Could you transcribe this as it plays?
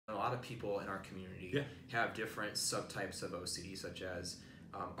lot of people in our community have different subtypes of OCD, such as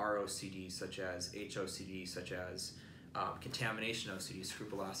ROCD, such as HOCD, such as contamination OCD,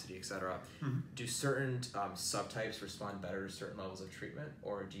 scrupulosity, etc. Do certain subtypes respond better to certain levels of treatment,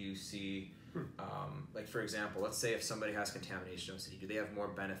 or do you see, like for example, let's say if somebody has contamination OCD, do they have more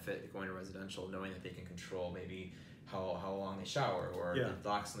benefit going to residential knowing that they can control maybe how long they shower or the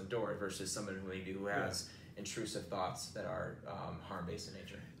locks on the door versus someone who has intrusive thoughts that are harm-based in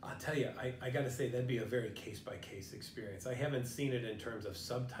nature? I'll tell you, I got to say that'd be a very case-by-case experience. I haven't seen it in terms of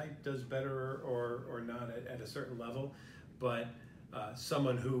subtype does better or not at a certain level, but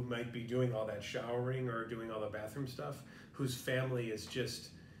someone who might be doing all that showering or doing all the bathroom stuff, whose family is just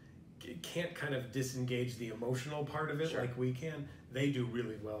can't kind of disengage the emotional part of it like we can, they do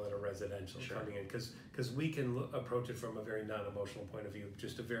really well at a residential coming in because we can approach it from a very non-emotional point of view,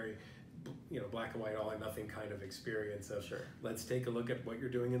 just a very black and white, all or nothing kind of experience of let's take a look at what you're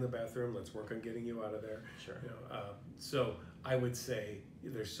doing in the bathroom, let's work on getting you out of there. So I would say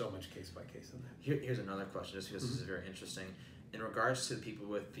there's so much case by case in that. Here's another question, just because this is very interesting. In regards to people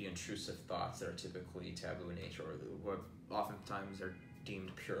with the intrusive thoughts that are typically taboo in nature, or what oftentimes are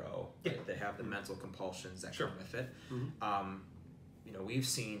deemed puro, right? That have the mental compulsions that come with it. We've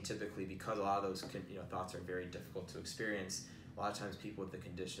seen typically, because a lot of those thoughts are very difficult to experience, a lot of times people with the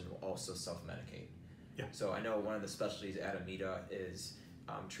condition will also self-medicate. So I know one of the specialties at AMITA is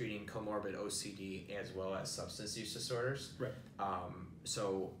treating comorbid OCD as well as substance use disorders.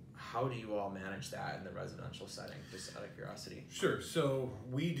 So how do you all manage that in the residential setting, just out of curiosity? Sure. So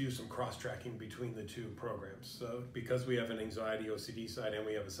we do some cross-tracking between the two programs. So because we have an anxiety OCD side and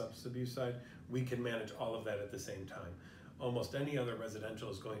we have a substance abuse side, we can manage all of that at the same time. Almost any other residential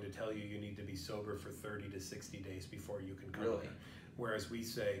is going to tell you need to be sober for 30 to 60 days before you can come in. Whereas we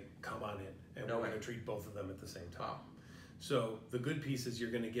say, come on in, and we're going to treat both of them at the same time. So the good pieces you're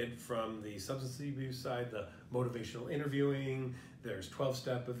going to get from the substance abuse side, the motivational interviewing, there's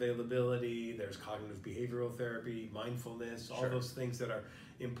 12-step availability, there's cognitive behavioral therapy, mindfulness, all those things that are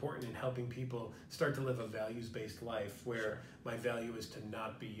important in helping people start to live a values-based life where my value is to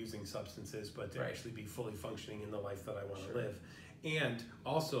not be using substances, but to actually be fully functioning in the life that I want to live. And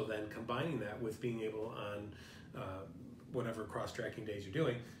also then combining that with being able on whatever cross-tracking days you're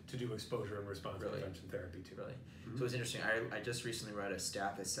doing to do exposure and response prevention therapy too. So it's interesting. I just recently read a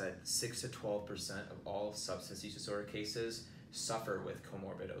stat that said 6 to 12% of all substance use disorder cases suffer with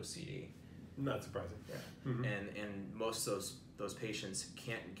comorbid OCD. Not surprising. And most of those patients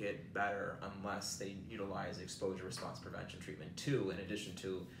can't get better unless they utilize exposure response prevention treatment too, in addition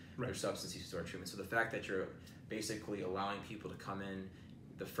to their substance use disorder treatment. So the fact that you're basically allowing people to come in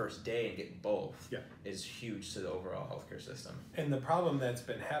the first day and get both is huge to the overall healthcare system. And the problem that's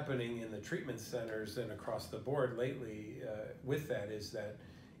been happening in the treatment centers and across the board lately with that is that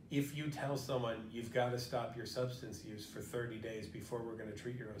if you tell someone you've got to stop your substance use for 30 days before we're going to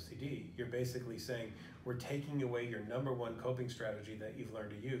treat your OCD, you're basically saying we're taking away your number one coping strategy that you've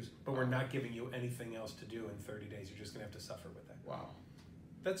learned to use, but we're not giving you anything else to do in 30 days. You're just going to have to suffer with that.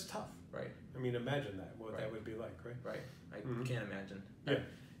 That's tough. I mean, imagine that, what that would be like, right? I can't imagine.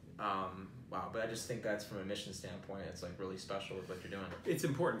 Wow, but I just think that's, from a mission standpoint, it's like really special with what you're doing. It's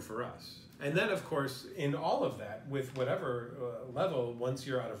important for us. And then, of course, in all of that, with whatever level, once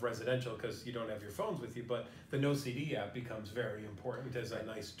you're out of residential, because you don't have your phones with you, but the NOCD app becomes very important as a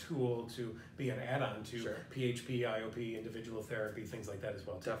nice tool to be an add-on to PHP, IOP, individual therapy, things like that as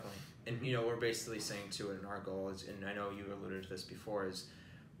well. Definitely. And, we're basically saying, too, and our goal is, and I know you alluded to this before, is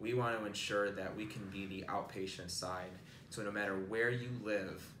we want to ensure that we can be the outpatient side. So no matter where you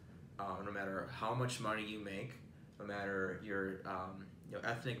live, no matter how much money you make, no matter your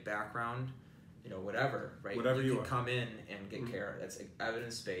ethnic background, whatever, right? Whatever you can come in and get care. That's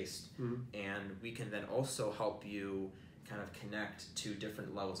evidence-based, and we can then also help you kind of connect to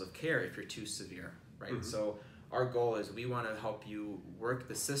different levels of care if you're too severe, right? So our goal is we want to help you work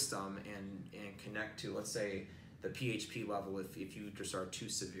the system and connect to, let's say, the PHP level if you just are too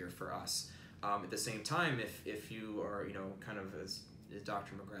severe for us. At the same time, if you are, kind of as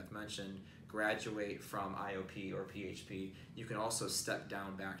Dr. McGrath mentioned, graduate from IOP or PHP, you can also step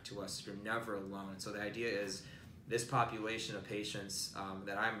down back to us. You're never alone. So the idea is this population of patients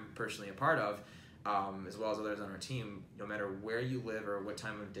that I'm personally a part of, as well as others on our team, no matter where you live or what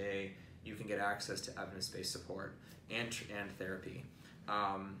time of day, you can get access to evidence-based support and therapy.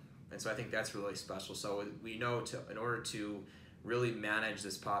 And so I think that's really special. So we know in order to really manage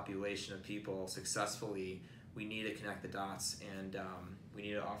this population of people successfully, we need to connect the dots, and we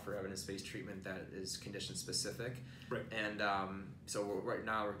need to offer evidence-based treatment that is condition-specific. And so right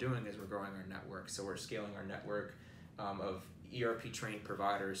now we're doing is we're growing our network. So we're scaling our network of ERP trained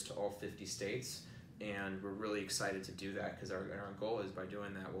providers to all 50 states, and we're really excited to do that because our goal is by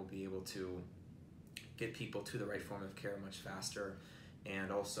doing that we'll be able to get people to the right form of care much faster,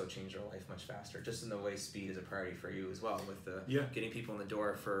 and also change their life much faster, just in the way speed is a priority for you as well, with the getting people in the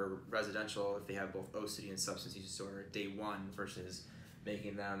door for residential if they have both OCD and substance use disorder day one, versus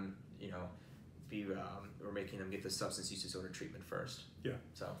making them, or making them get the substance use disorder treatment first. Yeah.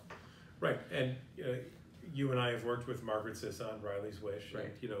 So. Right, and you and I have worked with Margaret Sis on Riley's Wish,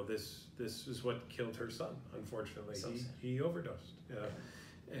 right. and this is what killed her son, unfortunately. So he overdosed.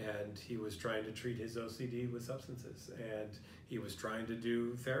 And he was trying to treat his OCD with substances, and he was trying to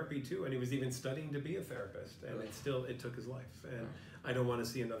do therapy too, and he was even studying to be a therapist, and it took his life, and I don't want to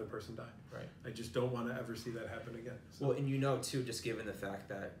see another person die. Right. I just don't want to ever see that happen again. So. Well, and too, just given the fact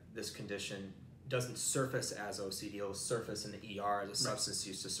that this condition doesn't surface as OCD, it'll surface in the ER as a substance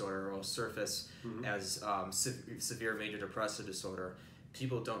use disorder, or it'll surface as severe major depressive disorder.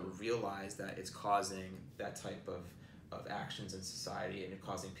 People don't realize that it's causing that type of actions in society, and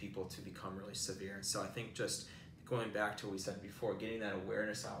causing people to become really severe. And so I think just going back to what we said before, getting that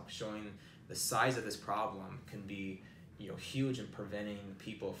awareness out, showing the size of this problem can be huge in preventing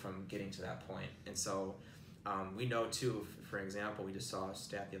people from getting to that point. And so we know too, for example, we just saw a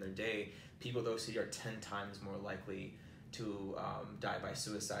stat the other day, people with OCD are 10 times more likely to die by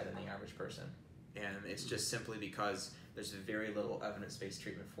suicide than the average person. And it's just simply because there's very little evidence-based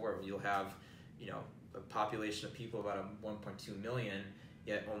treatment for it. You'll have a population of people about 1.2 million,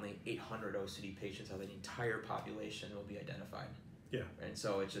 yet only 800 OCD patients out of the entire population will be identified. Yeah. And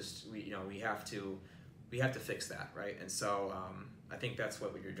so it's just we have to fix that, right? And so I think that's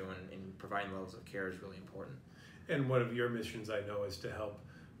what you're doing in providing levels of care is really important. And one of your missions, I know, is to help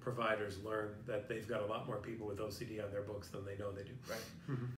providers learn that they've got a lot more people with OCD on their books than they know they do. Right.